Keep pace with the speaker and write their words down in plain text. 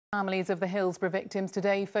Families of the Hillsborough victims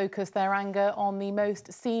today focused their anger on the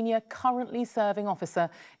most senior currently serving officer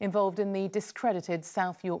involved in the discredited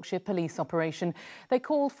South Yorkshire police operation. They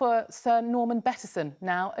called for Sir Norman Bettison,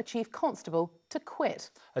 now a chief constable, to quit.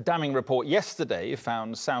 A damning report yesterday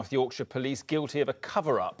found South Yorkshire police guilty of a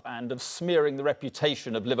cover-up and of smearing the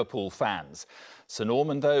reputation of Liverpool fans. Sir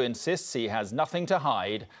Norman, though, insists he has nothing to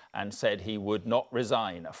hide and said he would not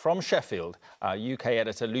resign. From Sheffield, our UK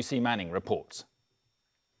editor Lucy Manning reports.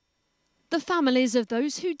 The families of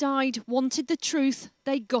those who died wanted the truth,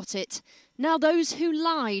 they got it. Now those who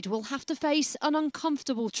lied will have to face an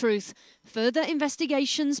uncomfortable truth, further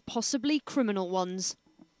investigations, possibly criminal ones.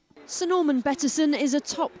 Sir Norman Bettison is a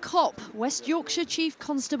top cop, West Yorkshire Chief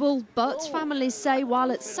Constable, but families say while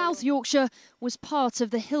at South Yorkshire was part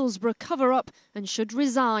of the Hillsborough cover-up and should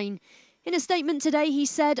resign. In a statement today, he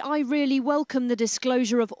said, "I really welcome the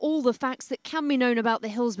disclosure of all the facts that can be known about the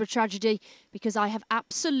Hillsborough tragedy because I have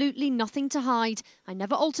absolutely nothing to hide. I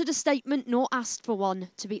never altered a statement nor asked for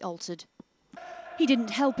one to be altered." He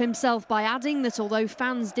didn't help himself by adding that although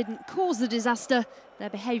fans didn't cause the disaster,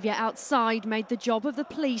 their behaviour outside made the job of the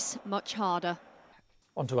police much harder.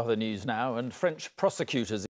 On to other news now, and French prosecutors